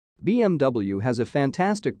BMW has a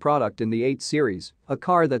fantastic product in the 8 Series, a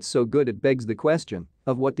car that's so good it begs the question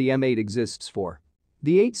of what the M8 exists for.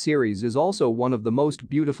 The 8 Series is also one of the most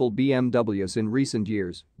beautiful BMWs in recent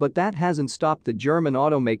years, but that hasn't stopped the German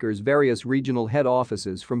automaker's various regional head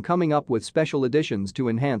offices from coming up with special editions to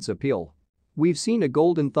enhance appeal. We've seen a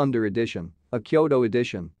Golden Thunder Edition, a Kyoto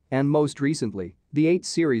Edition, and most recently, the 8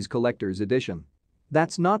 Series Collector's Edition.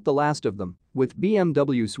 That's not the last of them, with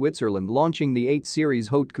BMW Switzerland launching the 8 Series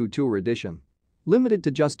Haute Couture Edition. Limited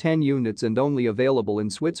to just 10 units and only available in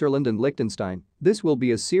Switzerland and Liechtenstein, this will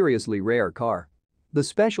be a seriously rare car. The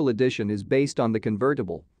special edition is based on the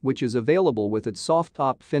convertible, which is available with its soft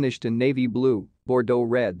top finished in navy blue, Bordeaux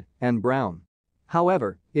red, and brown.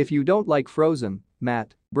 However, if you don't like frozen,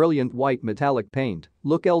 matte, brilliant white metallic paint,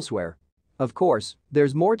 look elsewhere. Of course,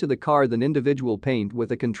 there's more to the car than individual paint with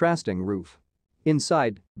a contrasting roof.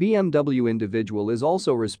 Inside, BMW Individual is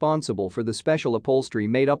also responsible for the special upholstery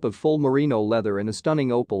made up of full merino leather in a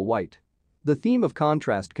stunning opal white. The theme of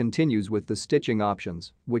contrast continues with the stitching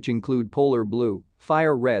options, which include polar blue,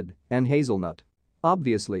 fire red, and hazelnut.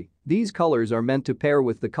 Obviously, these colors are meant to pair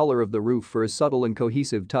with the color of the roof for a subtle and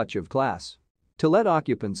cohesive touch of class. To let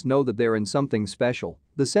occupants know that they're in something special,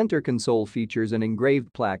 the center console features an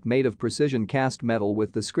engraved plaque made of precision cast metal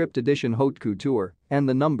with the script Edition Haute Couture and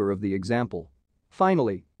the number of the example.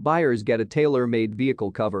 Finally, buyers get a tailor-made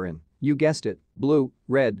vehicle cover in, you guessed it, blue,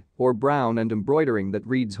 red, or brown and embroidering that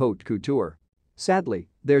reads Haute Couture. Sadly,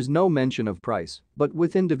 there's no mention of price, but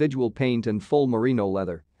with individual paint and full merino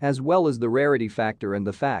leather, as well as the rarity factor and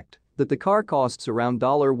the fact that the car costs around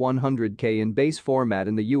 $100K in base format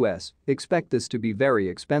in the US, expect this to be very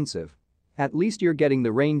expensive. At least you're getting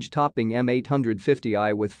the range-topping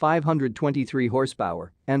M850i with 523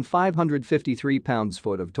 horsepower and 553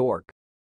 pounds-foot of torque.